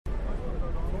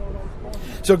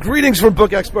So greetings from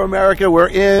Book Expo America. We're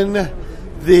in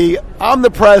the On the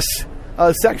Press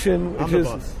section, which is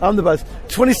Omnibus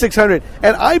 2600.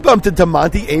 And I bumped into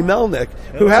Monty A. Melnick,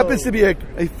 who happens to be a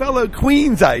fellow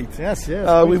Queensite. Yes.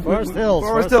 Forest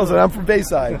Hills, and I'm from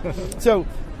Bayside. So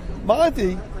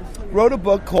Monty wrote a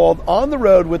book called On the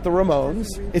Road with the Ramones.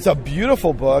 It's a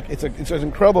beautiful book. It's an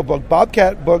incredible book.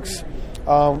 Bobcat Books,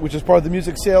 which is part of the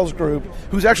music sales group,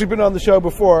 who's actually been on the show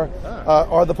before,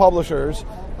 are the publishers.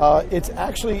 It's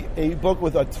actually a book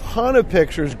with a ton of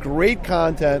pictures, great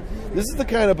content. This is the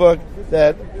kind of book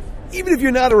that, even if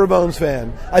you're not a Ramones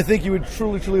fan, I think you would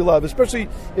truly, truly love, especially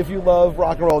if you love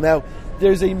rock and roll. Now,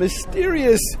 there's a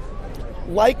mysterious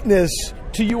likeness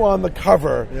to you on the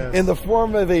cover in the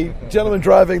form of a gentleman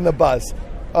driving the bus.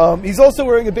 He's also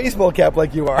wearing a baseball cap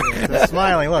like you are.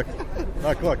 Smiling, look.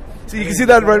 So you can see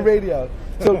that on radio.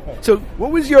 So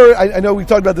what was your, I know we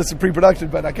talked about this in pre-production,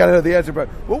 but I kind of know the answer, but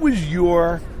what was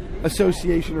your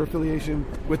association or affiliation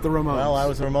with the Ramones? Well, I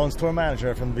was the Ramones tour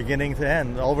manager from beginning to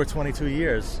end, over 22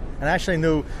 years. And I actually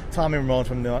knew Tommy Ramone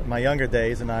from my younger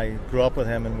days, and I grew up with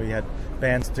him, and we had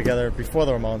bands together before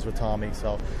the Ramones with Tommy.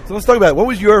 So let's talk about it. What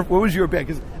was your band?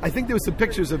 Because I think there was some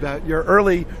pictures about your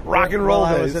early rock and roll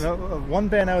days. I was in one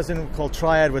band I was in called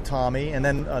Triad with Tommy, and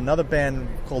then another band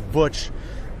called Butch,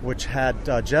 which had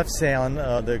Jeff Salen,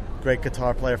 the great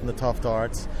guitar player from the Tough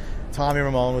Darts. Tommy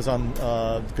Ramone was on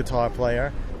guitar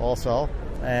player also,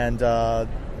 and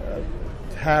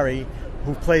Harry,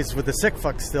 who plays with the Sick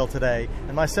Fucks still today,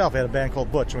 and myself. We had a band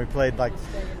called Butch, and we played like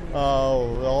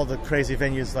all the crazy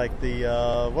venues, like the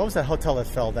what was that hotel that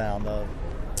fell down?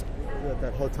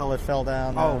 That hotel that fell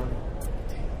down.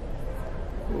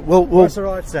 Mercer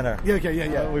Arts Center.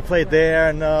 Yeah. We played there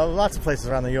and lots of places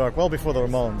around New York, well before the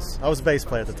Ramones. I was a bass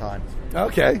player at the time.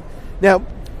 Okay. Now,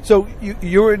 so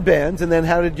you were in bands, and then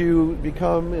how did you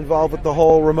become involved with the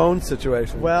whole Ramones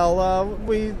situation? Well,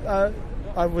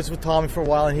 I was with Tommy for a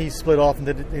while, and he split off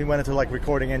and he went into like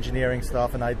recording engineering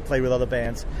stuff, and I played with other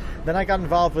bands. Then I got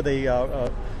involved with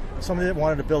somebody that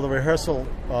wanted to build a rehearsal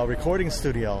recording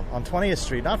studio on 20th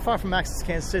Street, not far from Access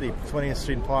Kansas City, 20th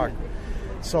Street and Park.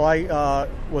 So I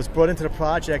was brought into the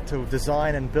project to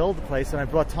design and build the place, and I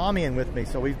brought Tommy in with me.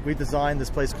 So we designed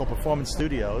this place called Performance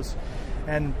Studios,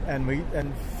 and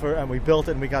we built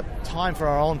it, and we got time for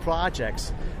our own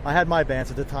projects. I had my bands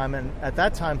at the time, and at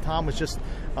that time Tom was just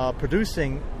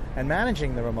producing and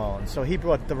managing the Ramones. So he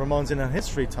brought the Ramones in on his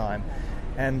free time,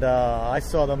 and I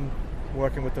saw them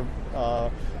working with the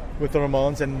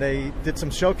Ramones, and they did some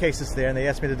showcases there, and they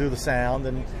asked me to do the sound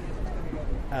and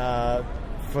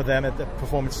for them at the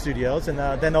Performance Studios, and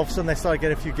then all of a sudden they started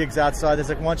getting a few gigs outside. They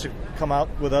said, "Why don't you come out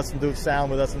with us and do sound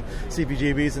with us and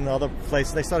CBGBs and other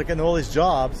places?" They started getting all these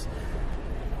jobs,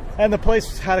 and the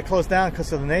place had to close down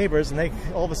because of the neighbors, and they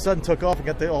all of a sudden took off and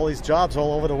got all these jobs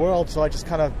all over the world. So I just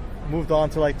kind of moved on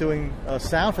to like doing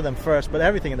sound for them first, but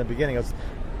everything in the beginning was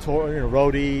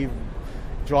roadie,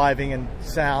 driving, and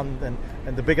sound, and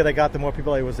the bigger they got, the more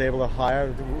people I was able to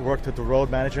hire. Worked with the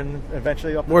road manager, and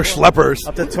eventually up schleppers,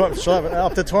 up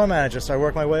to tour manager. So I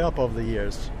worked my way up over the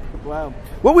years. Wow.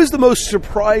 What was the most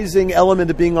surprising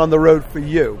element of being on the road for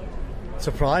you?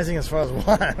 Surprising as far as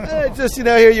what? Just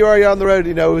here you are, you're on the road.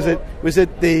 Was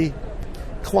it the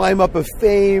climb up of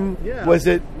fame? Yeah. Was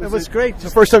it was great.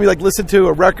 The first time you listened to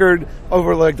a record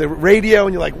over the radio,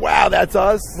 and you're like, "Wow, that's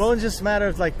us." Well, it just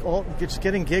matters just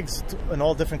getting gigs in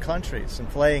all different countries and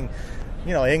playing,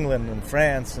 England and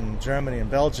France and Germany and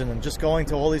Belgium, and just going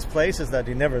to all these places that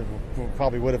you never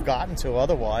probably would have gotten to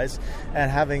otherwise,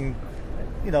 and having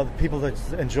people that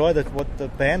enjoy what the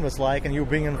band was like, and you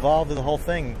being involved in the whole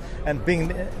thing, and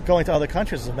going to other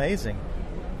countries is amazing.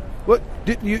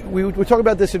 We were talking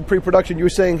about this in pre-production. You were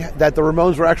saying that the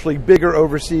Ramones were actually bigger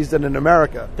overseas than in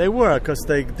America. They were, because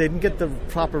they didn't get the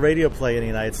proper radio play in the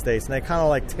United States, and they kind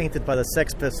of tainted by the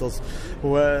Sex Pistols.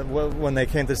 When they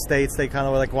came to the States, they kind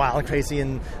of were wild and crazy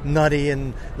and nutty,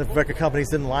 and the record companies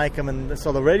didn't like them, and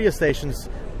so the radio stations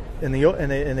in the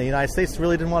United States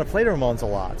really didn't want to play the Ramones a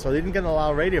lot, so they didn't get a lot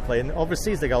of radio play. And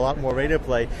overseas, they got a lot more radio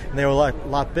play, and they were a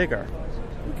lot bigger.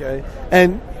 Okay.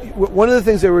 And one of the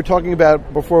things that we were talking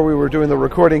about before we were doing the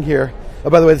recording here,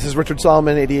 by the way, this is Richard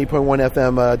Solomon, 88.1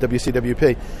 FM,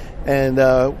 WCWP, and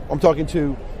I'm talking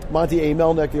to Monty A.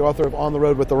 Melnick, the author of On the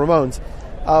Road with the Ramones.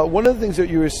 One of the things that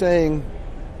you were saying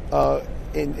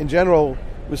in general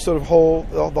was sort of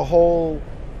the whole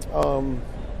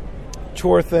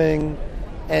tour thing,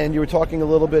 and you were talking a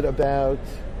little bit about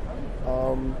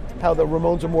how the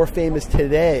Ramones are more famous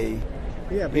today.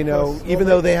 Yeah, even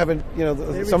though they haven't,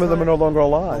 some of them are no longer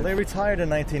alive. Well, they retired in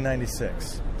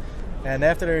 1996, And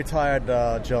after they retired,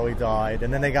 Joey died,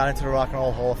 and then they got into the Rock and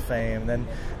Roll Hall of Fame. Then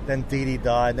Dee Dee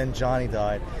died, then Johnny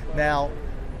died. Now,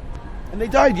 and they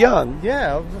died young.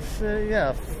 Yeah,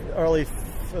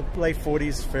 late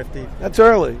 40s, 50s. That's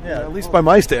early. Yeah, at least by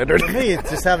my standard. For me, it's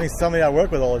just having somebody I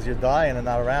work with all those years dying and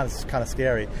not around is kind of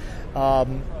scary.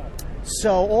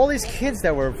 So all these kids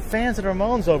that were fans of the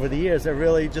Ramones over the years, they're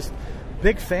really just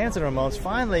big fans of the Ramones.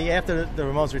 Finally, after the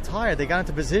Ramones retired, they got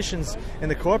into positions in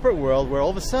the corporate world where all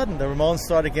of a sudden the Ramones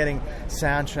started getting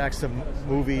soundtracks to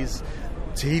movies,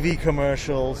 TV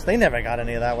commercials. They never got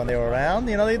any of that when they were around.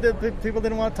 You know, the people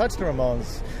didn't want to touch the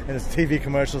Ramones in its TV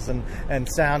commercials and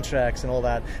soundtracks and all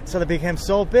that. So they became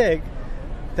so big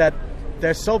that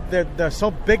they're so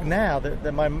big now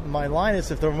that my line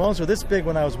is, if the Ramones were this big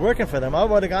when I was working for them, I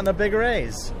would have gotten a big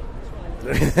raise.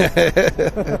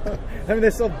 I mean,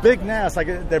 they're so big now. It's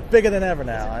like they're bigger than ever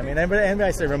now. I mean,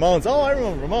 anybody say Ramones? Oh, I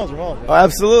remember Ramones. Oh,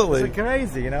 absolutely. It's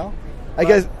crazy, you know. I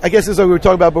guess as we were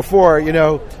talking about before, you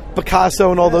know,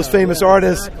 Picasso and all those famous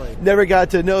artists never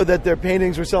got to know that their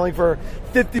paintings were selling for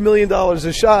 $50 million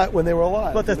a shot when they were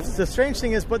alive. But the strange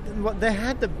thing is, they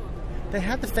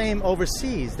had the fame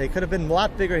overseas. They could have been a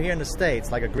lot bigger here in the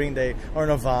States, like a Green Day or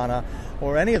Nirvana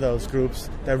or any of those groups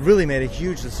that really made it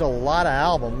huge and sold a lot of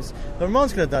albums. The Ramones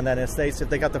could have done that in the States if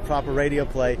they got the proper radio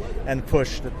play and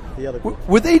pushed the other groups.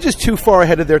 Were they just too far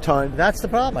ahead of their time? That's the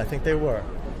problem. I think they were.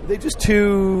 Were they just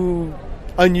too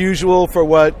unusual for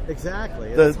what?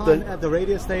 Exactly. At the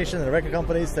radio station and the record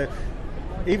companies,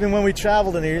 even when we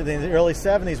traveled in the early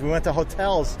 70s, we went to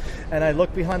hotels, and I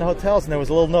looked behind the hotels, and there was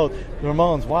a little note,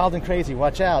 Ramones, wild and crazy,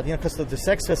 watch out. You know, because the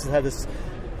Sex Pistols had this...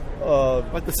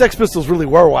 but the Sex Pistols really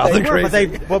were wild and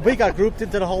crazy. But we got grouped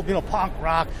into the whole, punk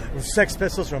rock, Sex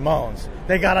Pistols, Ramones.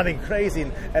 They got to be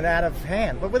crazy and out of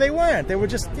hand. But they weren't. They were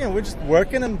just, we're just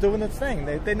working and doing the thing.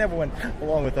 They never went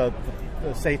along with the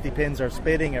safety pins or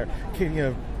spitting or,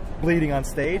 bleeding on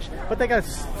stage, but they got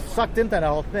sucked into that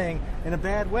whole thing in a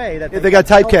bad way. That they got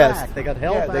typecast. They got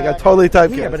held back. They got totally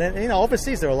typecast. Yeah, but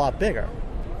overseas they're a lot bigger.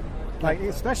 Like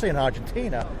especially in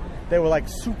Argentina, they were like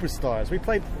superstars. We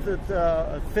played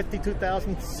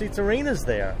 52,000 seats arenas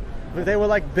there. They were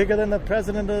like bigger than the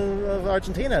president of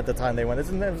Argentina at the time they went.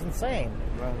 It was insane.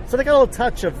 Right. So they got a little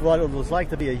touch of what it was like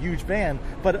to be a huge band,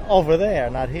 but over there,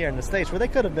 not here in the States, where they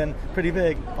could have been pretty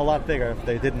big, a lot bigger if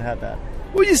they didn't have that.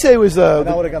 What would you say was... I would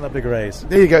have gotten a big raise.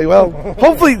 There you go. Well,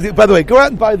 hopefully, by the way, go out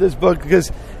and buy this book because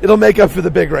it'll make up for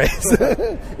the big raise.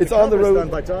 It's on the road. Done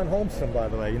by John Holmstrom, by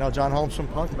the way. You know John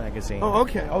Holmstrom Punk Magazine. Oh,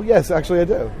 okay. Oh, yes, actually I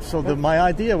do. So my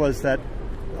idea was that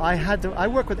I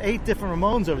worked with 8 different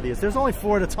Ramones over the years. There's only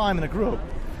 4 at a time in a group.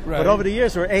 Right. But over the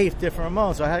years, there were 8 different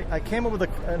Ramones. So I came up with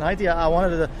an idea. I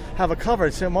wanted to have a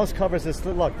cover. So most covers is,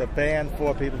 look, the band,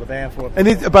 4 people, the band, 4 people.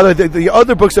 And by the way, the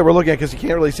other books that we're looking at, because you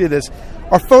can't really see this,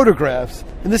 are photographs.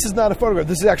 And this is not a photograph.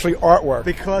 This is actually artwork.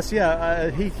 Because,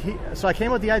 so I came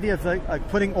up with the idea of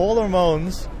putting all the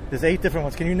Ramones. There's 8 different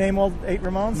ones. Can you name all 8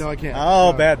 Ramones? No, I can't.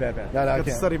 Oh, no. Bad. No, I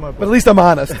can't. Study my book. But at least I'm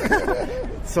honest.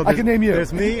 So I can name you.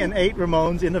 There's me and 8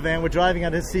 Ramones in the van. We're driving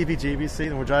out of CBGBC,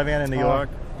 and we're driving out in New York.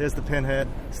 There's the pinhead.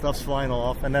 Stuff's flying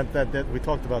off. And that we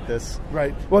talked about this.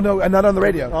 Right. Well, no, and not on the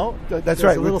radio. Oh, that's there's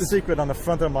right. There's a little secret on the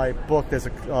front of my book. There's a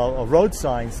road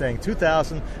sign saying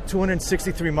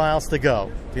 2,263 miles to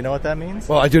go. Do you know what that means?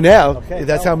 Well, I do now. Okay,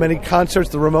 that's how many concerts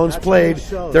the Ramones played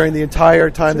during the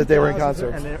entire time that they were in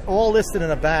concert. And they're all listed in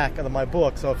the back of my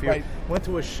book. So if you went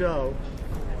to a show,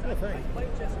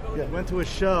 went to a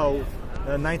show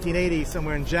 1980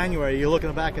 somewhere in January, you look in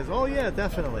the back and say, oh yeah,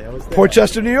 definitely, I was there.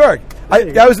 Portchester, New York.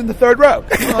 I was in the 3rd row.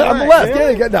 On the left.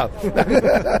 Yeah.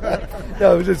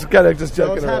 No, just kind of just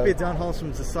joking around. I was happy John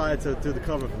Holmstrom decided to do the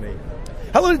cover for me.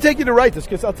 How long did it take you to write this?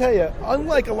 Because I'll tell you,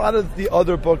 unlike a lot of the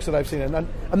other books that I've seen, and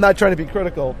I'm not trying to be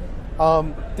critical,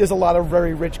 there's a lot of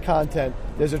very rich content.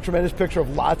 There's a tremendous picture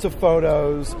of lots of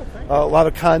photos, a lot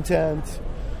of content,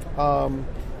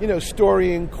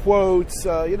 story and quotes,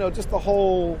 just the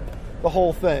whole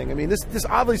thing. I mean, this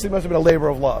obviously must have been a labor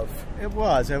of love. It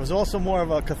was. It was also more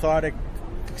of a cathartic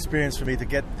experience for me to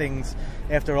get things,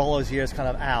 after all those years, kind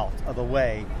of out of the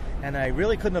way. And I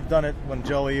really couldn't have done it when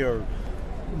Joey or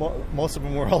most of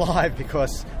them were alive,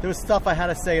 because there was stuff I had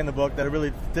to say in the book that I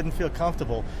really didn't feel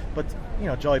comfortable. But,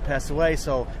 Joey passed away,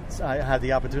 so I had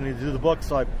the opportunity to do the book,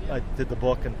 so I did the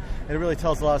book. And it really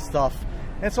tells a lot of stuff.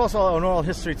 And it's also an oral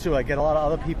history, too. I get a lot of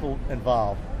other people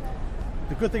involved.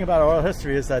 The good thing about oral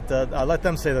history is that I let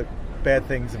them say bad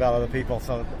things about other people.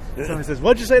 So somebody says,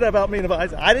 "What'd you say that about me?" And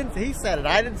I didn't. He said it.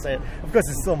 I didn't say it. Of course,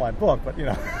 it's still my book, but you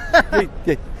you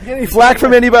get any flack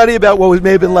from anybody about what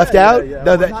may have been left out? Yeah.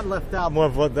 No, well, not left out. More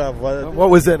of what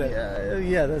was in it.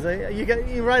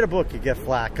 You write a book, you get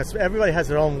flack because everybody has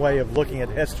their own way of looking at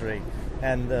history,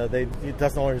 and it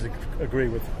doesn't always agree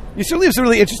with. You certainly have some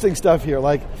really interesting stuff here.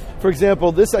 Like, for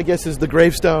example, this, I guess, is the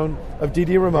gravestone of Dee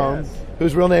Dee Ramone,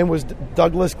 whose real name was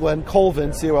Douglas Glenn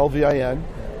Colvin, Colvin.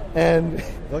 And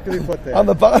what can we put there? On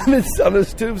the bottom, on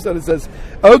his tombstone, it says,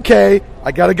 "Okay,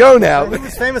 I got to go now." He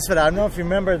was famous for that. I don't know if you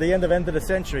remember the end of the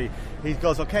century. He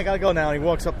goes, "Okay, I got to go now," and he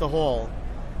walks up the hall.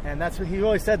 And that's what he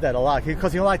always said that a lot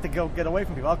because he liked to get away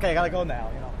from people. Okay, I got to go now,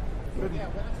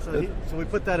 So we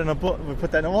put that in a book. We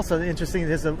put that, and also interesting.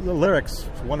 There's the lyrics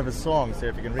to one of his songs there.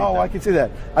 If you can read. Oh, that. I can see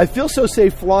that. I feel so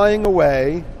safe flying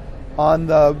away on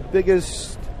the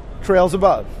biggest trails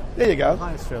above. There you go.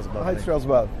 Highest trails above. Highest trails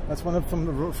above. That's one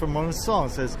from one of his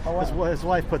songs. Says his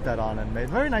wife put that on and made a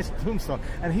very nice tombstone.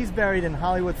 And he's buried in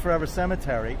Hollywood Forever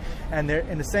Cemetery. And there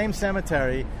in the same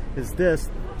cemetery is this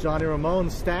Johnny Ramone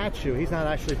statue. He's not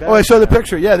actually buried. Oh, I saw the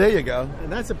picture. Yeah, there you go.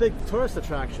 And that's a big tourist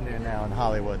attraction there now in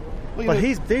Hollywood. Well, but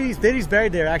he's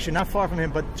buried there, actually, not far from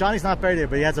him. But Johnny's not buried there,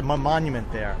 but he has a monument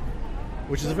there,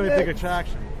 which is a very big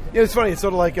attraction. Yeah, it's funny. It's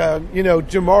sort of like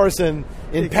Jim Morrison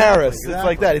in Paris. Exactly. It's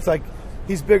like that. It's like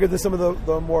he's bigger than some of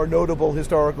the more notable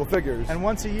historical figures. And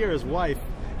once a year, his wife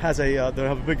has they have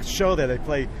a big show there. They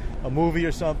play a movie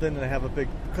or something, and they have a big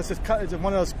because it's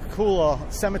one of those cool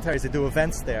cemeteries. They do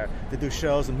events there. They do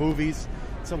shows and movies.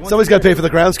 So somebody's got to pay for the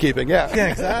groundskeeping. Yeah. Yeah,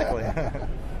 exactly.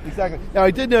 Exactly. Now,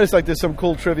 I did notice there's some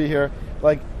cool trivia here.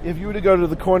 Like, if you were to go to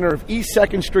the corner of East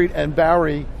 2nd Street and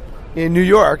Bowery in New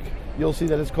York, you'll see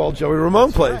that it's called Joey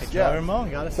Ramone Place. Right. Joey Ramone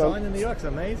got a sign in New York. It's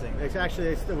amazing.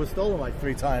 It was stolen like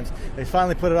 3 times. They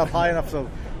finally put it up high enough so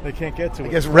they can't get to it. I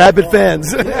guess rabid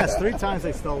fans. Yes, 3 times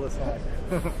they stole the sign.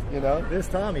 There's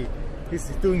Tommy. He's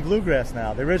doing bluegrass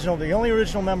now. The only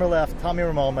original member left, Tommy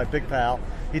Ramone, my big pal.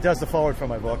 He does the forward for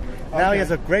my book. Now he has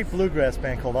a great bluegrass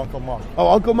band called Uncle Monk. Oh,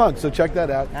 Uncle Monk. So check that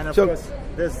out. And of course,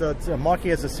 there's Marky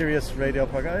has a serious radio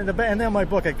program. And then my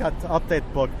book, I got to update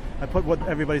the book. I put what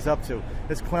everybody's up to.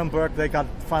 There's Clem Burke. They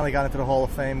finally got into the Hall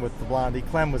of Fame with the Blondie.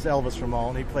 Clem was Elvis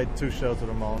Ramone. He played 2 shows with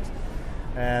Ramones.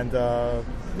 And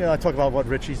I talk about what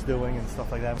Richie's doing and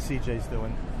stuff like that. What CJ's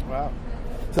doing. Wow.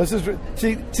 So this is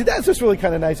see that's just really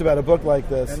kind of nice about a book like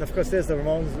this. And of course, there's the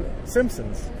Ramones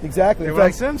Simpsons. Exactly. They were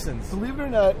like Simpsons. Believe it or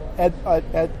not,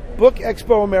 at Book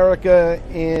Expo America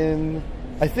in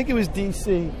I think it was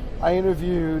DC, I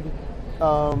interviewed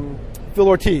Phil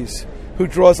Ortiz, who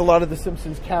draws a lot of the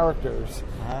Simpsons characters,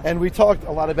 and we talked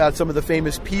a lot about some of the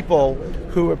famous people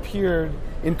who appeared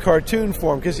in cartoon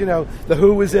form because the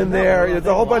Who was in there. There's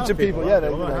a whole bunch of people. Yeah.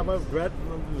 How about Brett?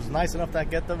 Was nice enough to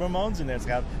get the Ramones in there. It's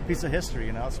got a piece of history,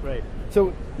 It's great.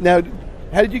 So now,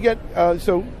 how did you get?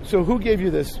 So who gave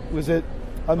you this? Was it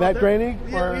Matt Groening?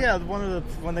 Yeah.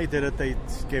 When they did it, they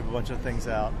gave a bunch of things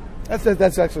out.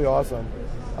 That's actually awesome.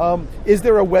 Is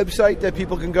there a website that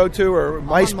people can go to, or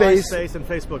MySpace? MySpace and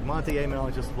Facebook. Monty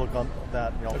Amell. Just look up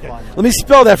that. You'll find it. Let me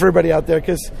spell that for everybody out there,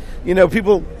 because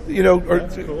people,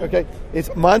 That's cool. Okay,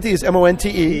 it's Monty is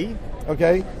Monte.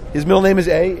 Okay, his middle name is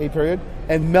A period,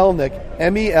 and Melnick,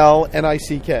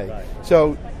 Melnick. Right.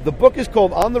 So the book is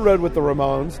called On the Road with the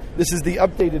Ramones. This is the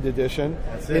updated edition.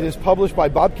 That's It is published by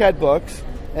Bobcat Books,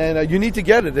 and you need to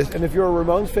get it. And if you're a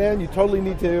Ramones fan, you totally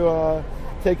need to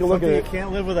take a look at it. You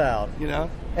can't live without.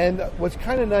 And what's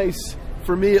kind of nice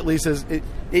for me, at least, is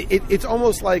it's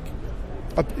almost like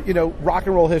rock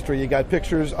and roll history. You got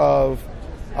pictures of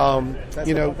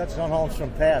that's John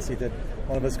Holmstrom Pass. He did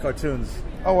one of his cartoons.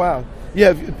 Oh wow! You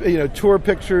have tour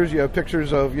pictures. You have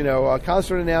pictures of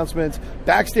concert announcements,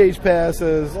 backstage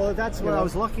passes. Well, that's what I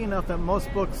was lucky enough that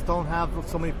most books don't have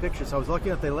so many pictures. I was lucky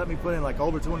enough they let me put in like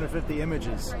over 250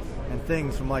 images and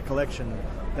things from my collection.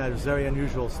 That is very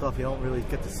unusual stuff you don't really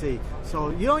get to see. So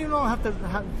you don't even have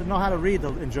to know how to read the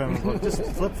enjoyment book. Just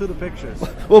flip through the pictures.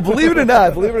 Well, believe it or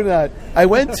not, I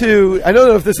went to, I don't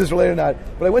know if this is related or not,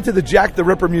 but I went to the Jack the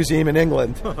Ripper Museum in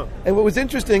England. And what was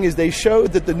interesting is they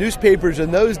showed that the newspapers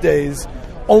in those days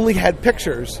only had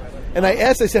pictures. And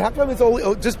I said, how come it's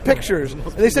only just pictures? And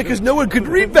they said, because no one could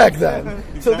read back then.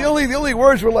 Exactly. So the only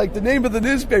words were like the name of the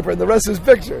nursepaper and the rest is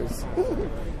pictures.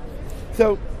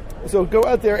 So go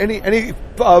out there. Any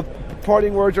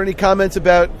parting words or any comments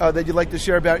about that you'd like to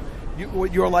share about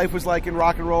what your life was like in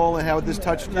rock and roll and how this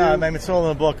touched you? No, I mean, it's all in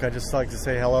the book. I just like to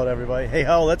say hello to everybody. Hey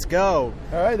ho, let's go.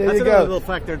 All right, there that's you another go. Little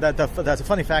factor. That's a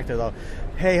funny factor though.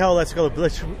 Hey ho, let's go.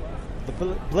 the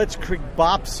Blitzkrieg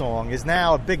Bop song is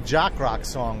now a big jock rock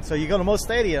song. So you go to most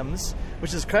stadiums,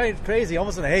 which is crazy. All of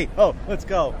a sudden, hey, let's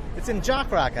go. It's in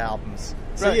jock rock albums.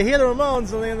 So Right. you hear the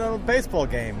Ramones in the baseball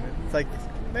game. It's like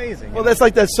amazing. Well, that's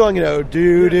like that song, do,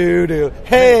 do, do.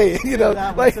 Hey,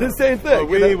 like the same thing.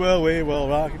 We will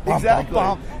rock. Exactly.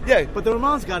 Bum, bum, bum. Yeah. But the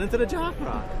Ramones got into the jock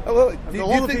rock. Well,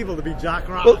 All the people to be jock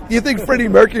rock. Well, do you think Freddie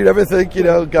Mercury would ever think,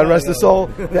 God rest his soul,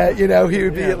 that, he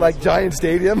would be at like Giant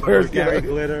Stadium or Gary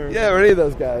Glitter. Yeah, or any of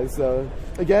those guys. So,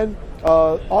 again,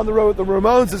 on the road with the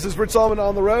Ramones. This is Rich Solomon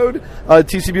on the road.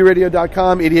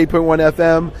 TCBradio.com, 88.1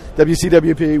 FM,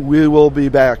 WCWP. We will be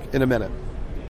back in a minute.